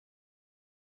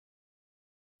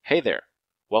Hey there!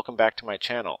 Welcome back to my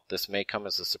channel. This may come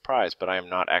as a surprise, but I am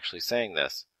not actually saying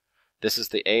this. This is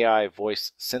the AI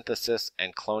voice synthesis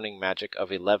and cloning magic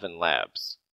of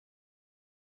ElevenLabs.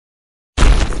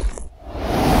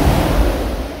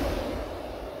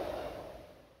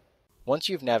 Once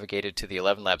you've navigated to the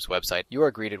ElevenLabs website, you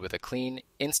are greeted with a clean,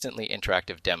 instantly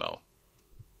interactive demo.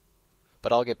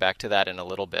 But I'll get back to that in a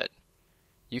little bit.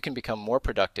 You can become more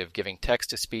productive giving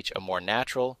text-to-speech a more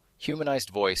natural, humanized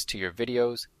voice to your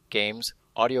videos, games,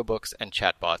 audiobooks, and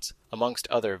chatbots, amongst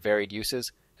other varied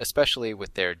uses, especially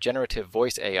with their generative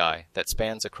voice AI that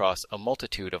spans across a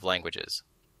multitude of languages.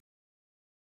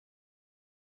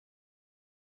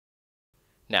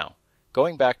 Now,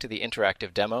 going back to the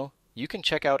interactive demo, you can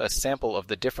check out a sample of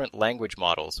the different language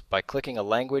models by clicking a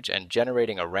language and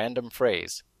generating a random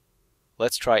phrase.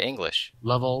 Let's try English.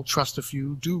 Love all, trust a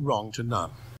few, do wrong to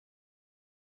none.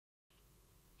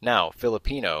 Now,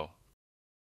 Filipino.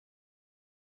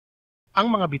 Ang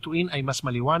mga bituin ay mas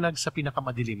maliwanag sa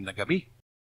pinakamadilim na gabi.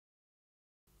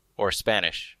 Or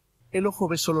Spanish. El ojo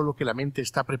ve solo lo que la mente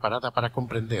está preparada para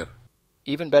comprender.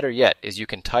 Even better yet is you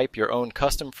can type your own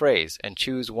custom phrase and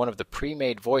choose one of the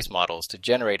pre-made voice models to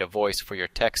generate a voice for your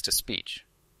text-to-speech.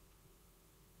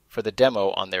 For the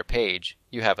demo on their page,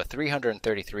 you have a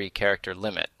 333 character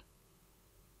limit.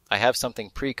 I have something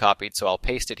pre-copied, so I'll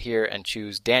paste it here and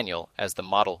choose Daniel as the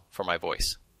model for my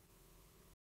voice.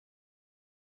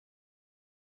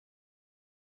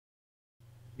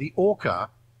 The orca,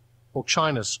 or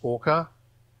China's orca,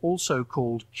 also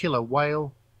called killer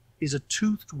whale, is a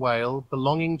toothed whale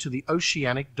belonging to the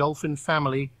oceanic dolphin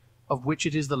family, of which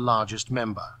it is the largest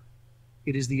member.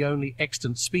 It is the only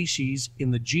extant species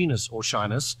in the genus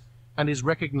Orchinus and is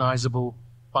recognizable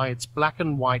by its black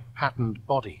and white patterned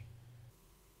body.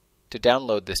 To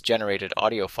download this generated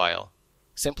audio file,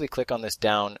 simply click on this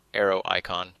down arrow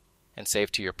icon and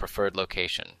save to your preferred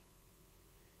location.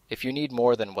 If you need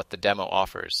more than what the demo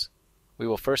offers, we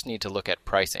will first need to look at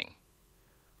pricing.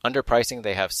 Under pricing,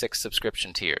 they have 6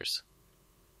 subscription tiers.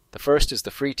 The first is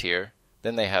the free tier,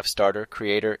 then they have Starter,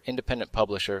 Creator, Independent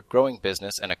Publisher, Growing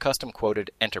Business, and a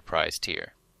custom-quoted Enterprise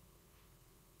tier.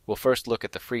 We'll first look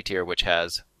at the free tier, which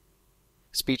has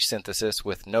speech synthesis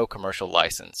with no commercial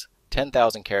license,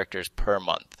 10,000 characters per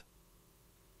month.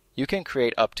 You can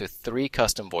create up to 3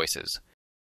 custom voices,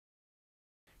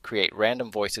 create random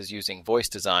voices using voice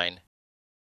design,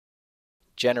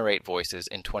 generate voices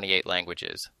in 28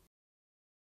 languages,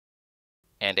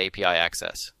 and API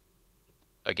access.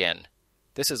 Again,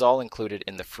 this is all included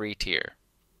in the free tier.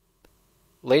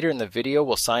 Later in the video,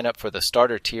 we'll sign up for the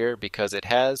starter tier because it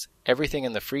has everything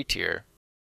in the free tier,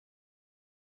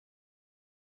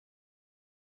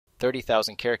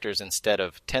 30,000 characters instead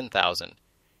of 10,000.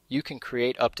 You can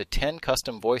create up to 10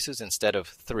 custom voices instead of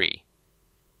 3.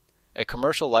 A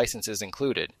commercial license is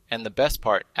included, and the best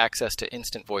part, access to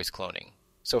instant voice cloning.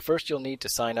 So first you'll need to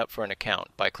sign up for an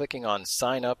account by clicking on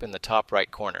Sign Up in the top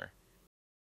right corner.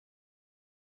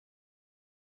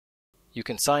 You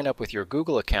can sign up with your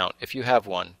Google account if you have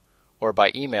one, or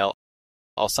by email.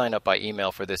 I'll sign up by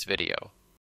email for this video.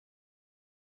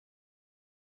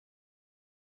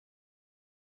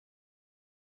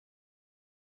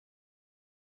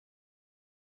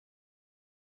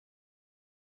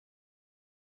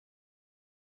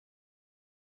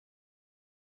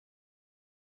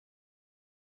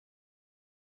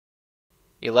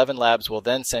 ElevenLabs will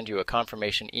then send you a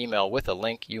confirmation email with a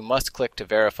link you must click to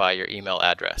verify your email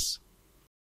address.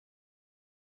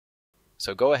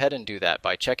 So go ahead and do that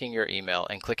by checking your email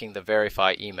and clicking the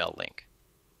Verify Email link.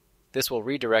 This will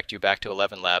redirect you back to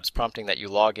ElevenLabs, prompting that you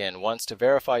log in once to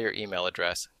verify your email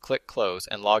address, click Close,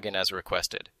 and log in as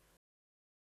requested.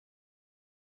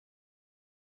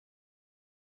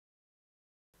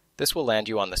 This will land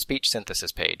you on the speech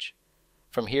synthesis page.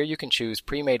 From here you can choose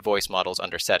pre-made voice models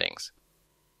under Settings.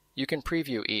 You can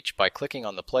preview each by clicking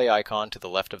on the play icon to the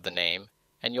left of the name,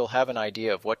 and you'll have an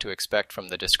idea of what to expect from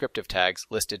the descriptive tags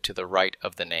listed to the right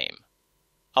of the name.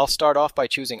 I'll start off by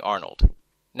choosing Arnold.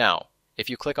 Now, if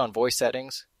you click on Voice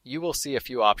Settings, you will see a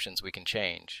few options we can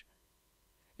change.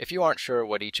 If you aren't sure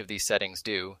what each of these settings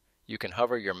do, you can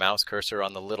hover your mouse cursor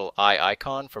on the little eye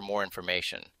icon for more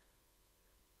information.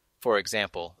 For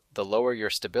example, the lower your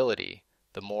stability,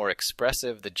 the more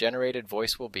expressive the generated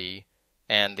voice will be,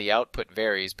 and the output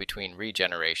varies between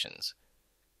regenerations.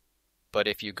 But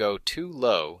if you go too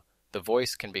low, the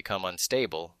voice can become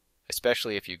unstable,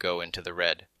 especially if you go into the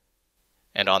red.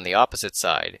 And on the opposite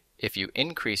side, if you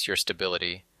increase your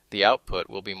stability, the output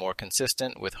will be more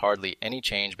consistent with hardly any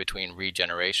change between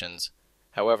regenerations.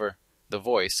 However, the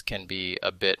voice can be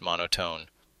a bit monotone.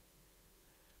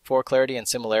 For clarity and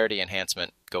similarity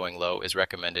enhancement, going low is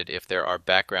recommended if there are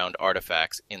background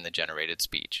artifacts in the generated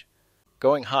speech.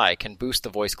 Going high can boost the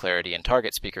voice clarity and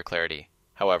target speaker clarity.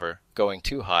 However, going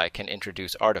too high can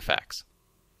introduce artifacts.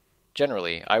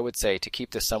 Generally, I would say to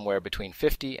keep this somewhere between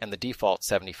 50 and the default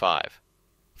 75.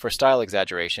 For style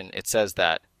exaggeration, it says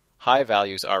that high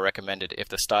values are recommended if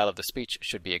the style of the speech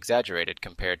should be exaggerated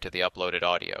compared to the uploaded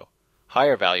audio.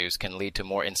 Higher values can lead to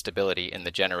more instability in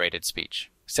the generated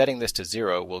speech. Setting this to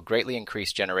 0 will greatly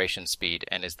increase generation speed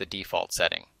and is the default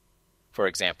setting. For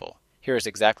example, here is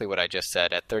exactly what I just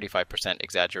said at 35%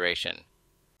 exaggeration.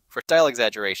 For style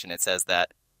exaggeration, it says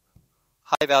that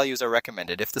high values are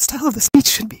recommended if the style of the speech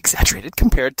should be exaggerated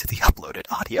compared to the uploaded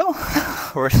audio.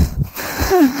 Or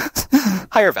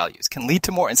higher values can lead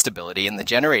to more instability in the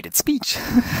generated speech.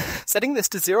 Setting this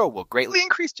to 0 will greatly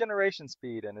increase generation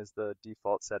speed and is the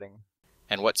default setting.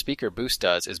 And what Speaker Boost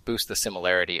does is boost the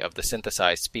similarity of the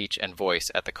synthesized speech and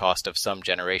voice at the cost of some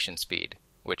generation speed,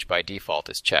 which by default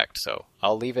is checked, so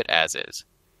I'll leave it as is.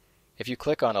 If you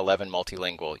click on 11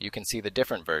 Multilingual, you can see the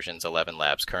different versions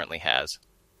ElevenLabs currently has.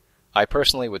 I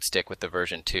personally would stick with the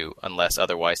version 2 unless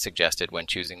otherwise suggested when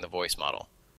choosing the voice model.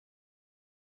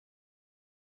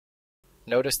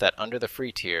 Notice that under the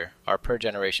free tier, our per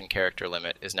generation character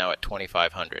limit is now at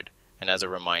 2,500. And as a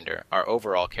reminder, our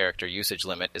overall character usage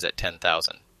limit is at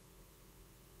 10,000.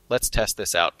 Let's test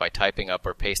this out by typing up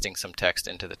or pasting some text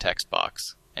into the text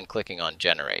box and clicking on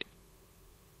Generate.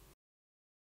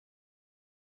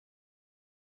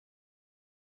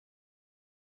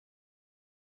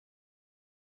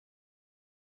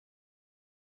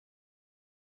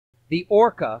 The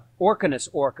orca, Orcanis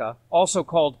orca, also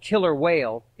called killer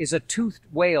whale, is a toothed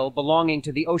whale belonging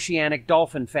to the oceanic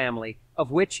dolphin family, of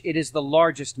which it is the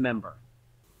largest member.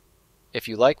 If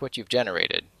you like what you've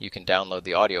generated, you can download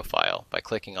the audio file by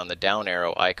clicking on the down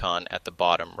arrow icon at the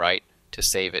bottom right to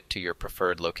save it to your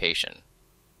preferred location.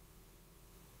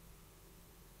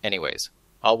 Anyways,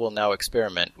 I will now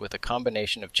experiment with a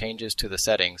combination of changes to the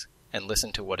settings and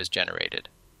listen to what is generated.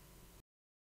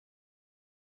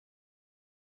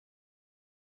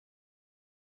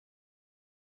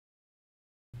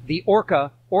 The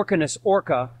orca, Orcanis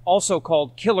orca, also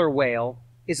called killer whale,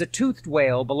 is a toothed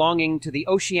whale belonging to the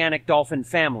oceanic dolphin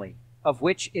family, of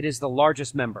which it is the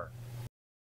largest member.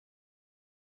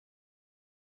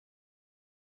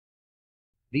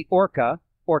 The orca,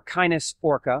 Orcanis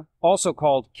orca, also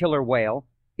called killer whale,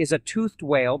 is a toothed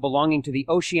whale belonging to the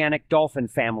oceanic dolphin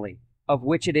family, of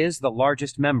which it is the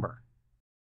largest member.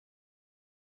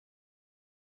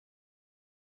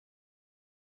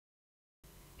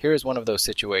 Here is one of those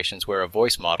situations where a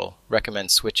voice model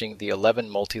recommends switching the 11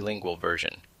 multilingual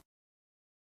version.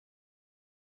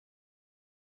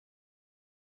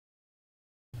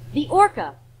 The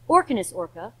orca, Orcanis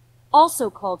orca,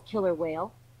 also called killer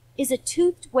whale, is a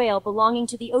toothed whale belonging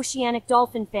to the oceanic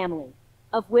dolphin family,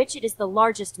 of which it is the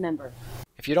largest member.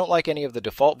 If you don't like any of the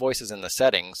default voices in the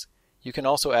settings, you can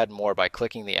also add more by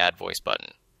clicking the Add Voice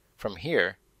button. From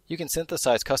here, you can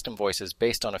synthesize custom voices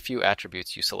based on a few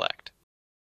attributes you select.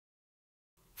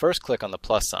 First, click on the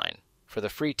plus sign. For the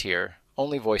free tier,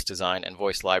 only Voice Design and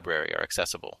Voice Library are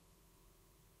accessible.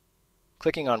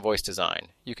 Clicking on Voice Design,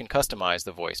 you can customize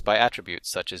the voice by attributes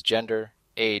such as gender,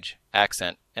 age,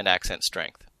 accent, and accent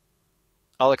strength.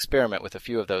 I'll experiment with a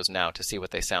few of those now to see what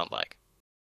they sound like.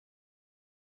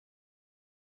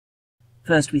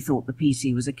 First we thought the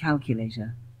PC was a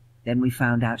calculator. Then we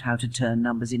found out how to turn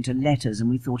numbers into letters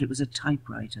and we thought it was a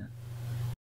typewriter.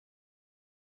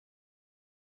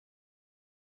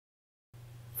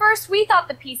 First, we thought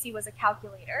the PC was a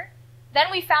calculator. Then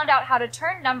we found out how to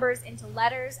turn numbers into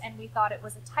letters and we thought it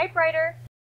was a typewriter.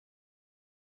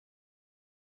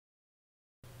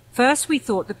 First we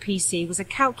thought the PC was a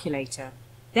calculator.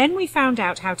 Then we found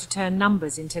out how to turn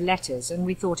numbers into letters and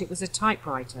we thought it was a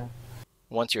typewriter.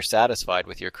 Once you're satisfied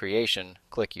with your creation,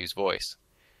 click Use Voice.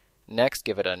 Next,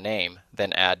 give it a name,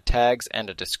 then add tags and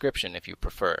a description if you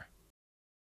prefer.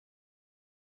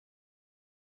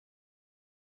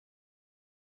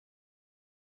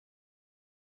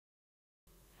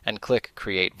 And click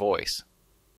Create Voice.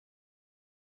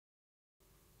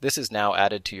 This is now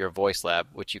added to your Voice Lab,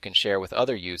 which you can share with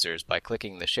other users by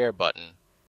clicking the Share button.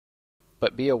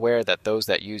 But be aware that those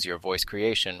that use your voice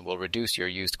creation will reduce your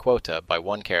used quota by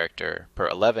 1 character per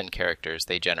 11 characters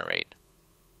they generate.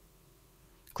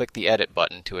 Click the Edit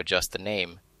button to adjust the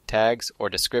name, tags, or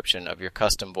description of your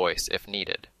custom voice if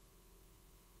needed.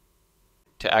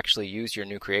 To actually use your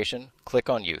new creation,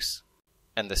 click on Use,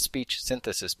 and the speech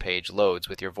synthesis page loads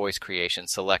with your voice creation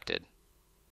selected.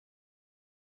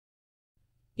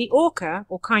 The orca,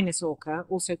 Orcanis orca,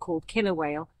 also called killer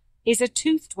whale, is a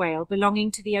toothed whale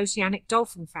belonging to the oceanic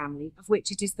dolphin family, of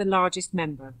which it is the largest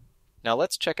member. Now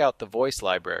let's check out the voice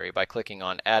library by clicking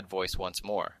on Add Voice once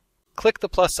more. Click the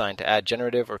plus sign to add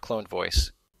generative or cloned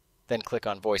voice, then click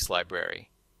on Voice Library.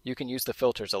 You can use the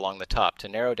filters along the top to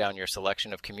narrow down your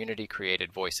selection of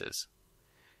community-created voices.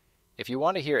 If you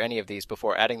want to hear any of these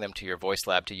before adding them to your voice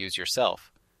lab to use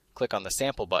yourself, click on the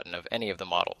sample button of any of the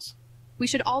models. We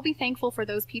should all be thankful for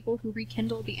those people who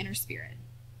rekindle the inner spirit.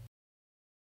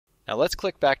 Now let's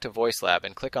click back to Voice Lab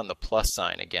and click on the plus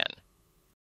sign again.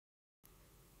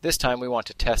 This time we want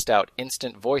to test out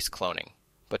instant voice cloning,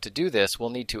 but to do this we'll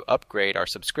need to upgrade our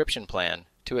subscription plan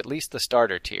to at least the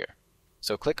starter tier.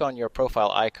 So click on your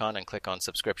profile icon and click on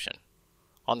Subscription.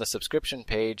 On the subscription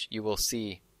page you will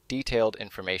see detailed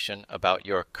information about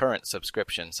your current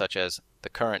subscription, such as the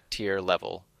current tier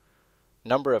level,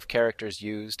 number of characters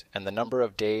used, and the number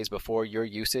of days before your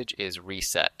usage is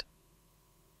reset.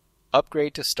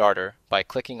 Upgrade to Starter by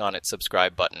clicking on its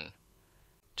Subscribe button,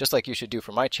 just like you should do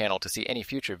for my channel to see any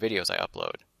future videos I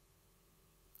upload.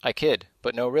 I kid,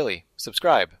 but no really,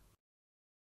 subscribe!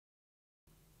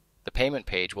 The payment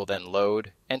page will then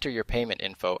load, enter your payment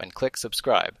info, and click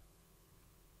Subscribe.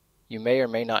 You may or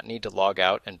may not need to log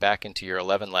out and back into your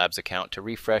ElevenLabs account to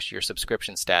refresh your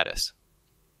subscription status.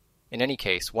 In any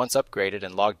case, once upgraded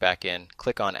and logged back in,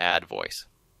 click on Add Voice.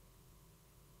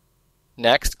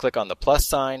 Next, click on the plus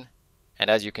sign, and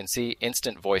as you can see,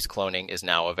 instant voice cloning is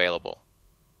now available.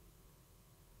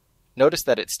 Notice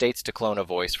that it states to clone a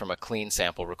voice from a clean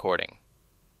sample recording.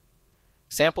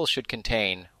 Samples should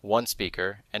contain one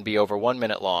speaker and be over 1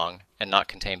 minute long and not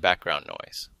contain background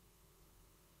noise.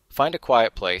 Find a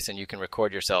quiet place and you can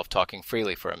record yourself talking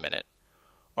freely for a minute,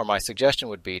 or my suggestion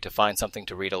would be to find something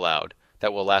to read aloud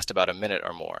that will last about a minute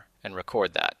or more and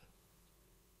record that.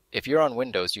 If you're on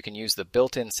Windows, you can use the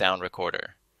built-in sound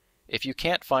recorder. If you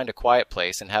can't find a quiet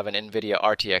place and have an NVIDIA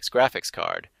RTX graphics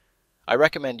card, I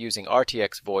recommend using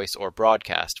RTX Voice or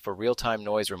Broadcast for real-time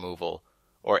noise removal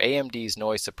or AMD's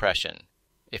noise suppression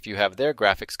if you have their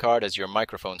graphics card as your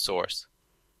microphone source.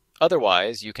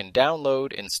 Otherwise, you can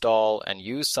download, install, and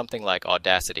use something like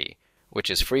Audacity, which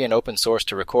is free and open source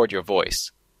to record your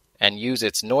voice, and use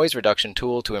its noise reduction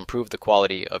tool to improve the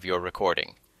quality of your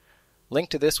recording. Link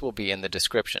to this will be in the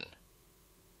description.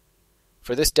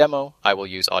 For this demo, I will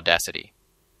use Audacity.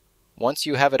 Once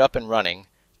you have it up and running,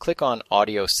 click on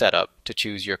Audio Setup to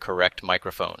choose your correct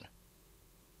microphone.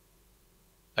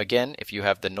 Again, if you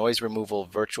have the noise removal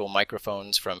virtual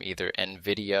microphones from either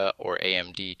NVIDIA or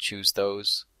AMD, choose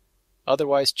those.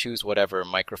 Otherwise, choose whatever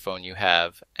microphone you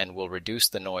have and will reduce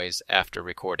the noise after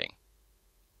recording.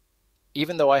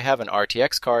 Even though I have an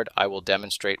RTX card, I will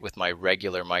demonstrate with my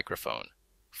regular microphone.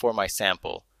 For my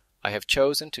sample, I have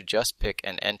chosen to just pick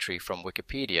an entry from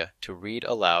Wikipedia to read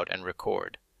aloud and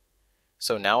record.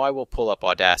 So now I will pull up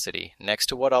Audacity next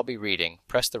to what I'll be reading,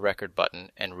 press the record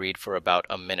button, and read for about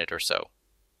a minute or so.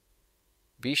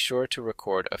 Be sure to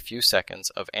record a few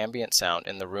seconds of ambient sound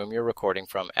in the room you're recording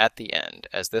from at the end,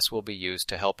 as this will be used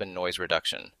to help in noise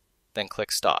reduction. Then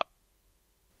click Stop.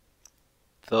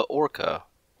 The orca,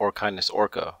 or Kindness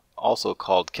orca, also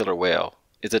called killer whale,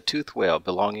 is a toothed whale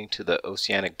belonging to the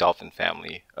oceanic dolphin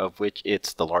family, of which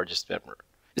it's the largest member.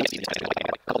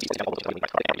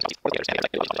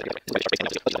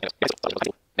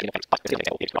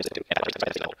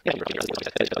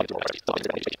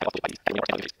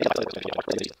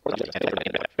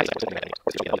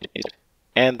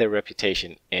 And their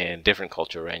reputation in different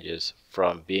cultural ranges,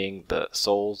 from being the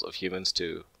souls of humans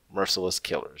to merciless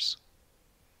killers.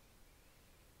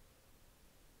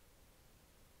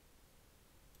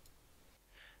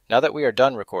 Now that we are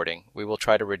done recording, we will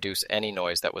try to reduce any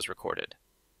noise that was recorded.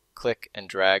 Click and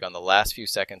drag on the last few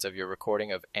seconds of your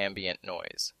recording of ambient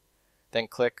noise. Then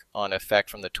click on Effect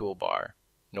from the toolbar,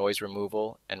 Noise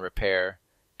Removal and Repair,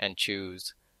 and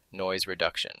choose Noise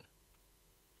Reduction.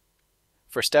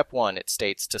 For step 1, it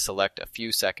states to select a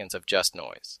few seconds of just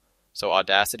noise, so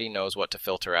Audacity knows what to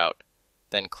filter out.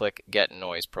 Then click Get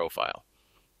Noise Profile.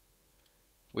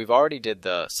 We've already did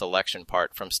the selection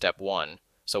part from step 1,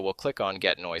 so we'll click on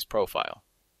Get Noise Profile.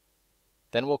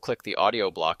 Then we'll click the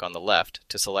audio block on the left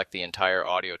to select the entire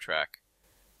audio track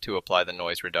to apply the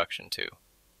noise reduction to.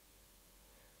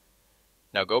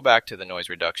 Now go back to the noise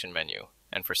reduction menu,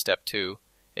 and for step 2,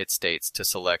 it states to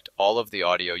select all of the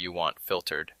audio you want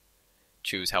filtered.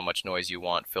 Choose how much noise you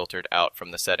want filtered out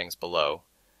from the settings below,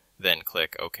 then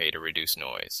click OK to reduce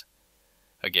noise.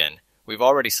 Again, we've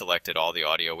already selected all the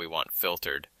audio we want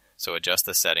filtered, so adjust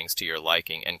the settings to your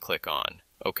liking and click on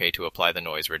OK to apply the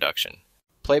noise reduction.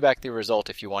 Play back the result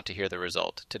if you want to hear the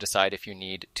result to decide if you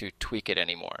need to tweak it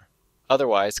anymore.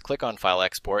 Otherwise, click on File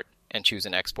Export and choose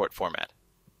an export format.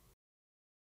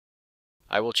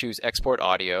 I will choose Export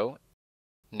Audio,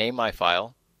 name my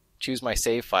file, choose my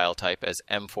save file type as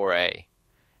M4A,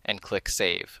 and click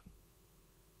Save.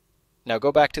 Now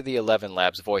go back to the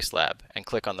ElevenLabs Voice Lab and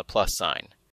click on the plus sign.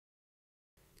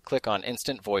 Click on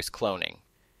Instant Voice Cloning.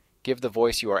 Give the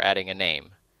voice you are adding a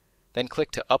name. Then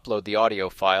click to upload the audio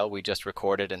file we just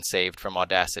recorded and saved from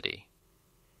Audacity.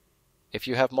 If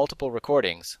you have multiple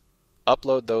recordings,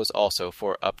 upload those also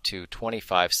for up to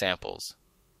 25 samples.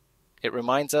 It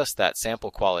reminds us that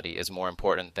sample quality is more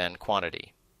important than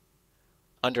quantity.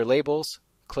 Under Labels,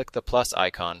 click the plus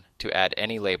icon to add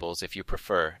any labels if you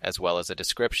prefer, as well as a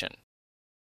description.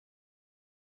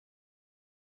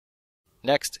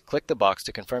 Next, click the box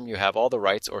to confirm you have all the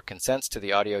rights or consents to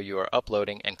the audio you are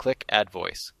uploading and click Add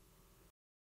Voice.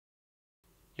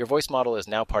 Your voice model is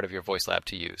now part of your Voice Lab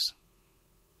to use.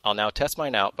 I'll now test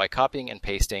mine out by copying and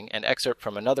pasting an excerpt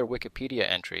from another Wikipedia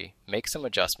entry, make some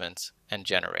adjustments, and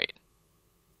generate.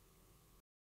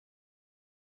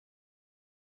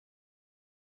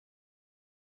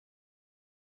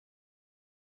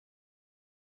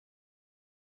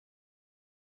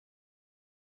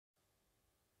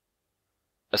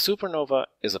 A supernova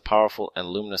is a powerful and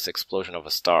luminous explosion of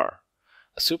a star.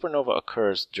 A supernova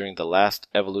occurs during the last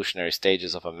evolutionary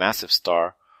stages of a massive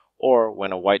star or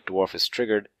when a white dwarf is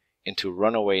triggered into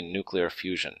runaway nuclear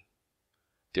fusion.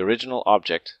 The original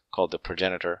object, called the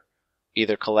progenitor,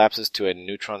 either collapses to a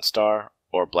neutron star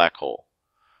or black hole,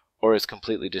 or is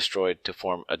completely destroyed to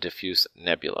form a diffuse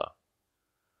nebula.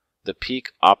 The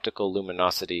peak optical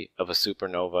luminosity of a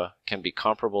supernova can be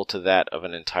comparable to that of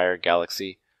an entire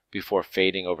galaxy before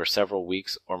fading over several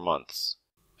weeks or months.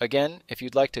 Again, if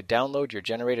you'd like to download your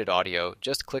generated audio,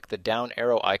 just click the down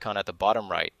arrow icon at the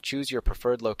bottom right, choose your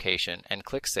preferred location, and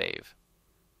click Save.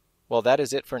 Well, that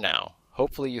is it for now.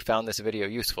 Hopefully you found this video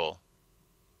useful.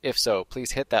 If so,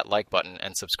 please hit that like button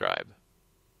and subscribe.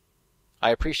 I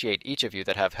appreciate each of you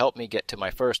that have helped me get to my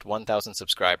first 1,000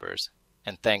 subscribers,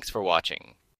 and thanks for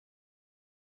watching.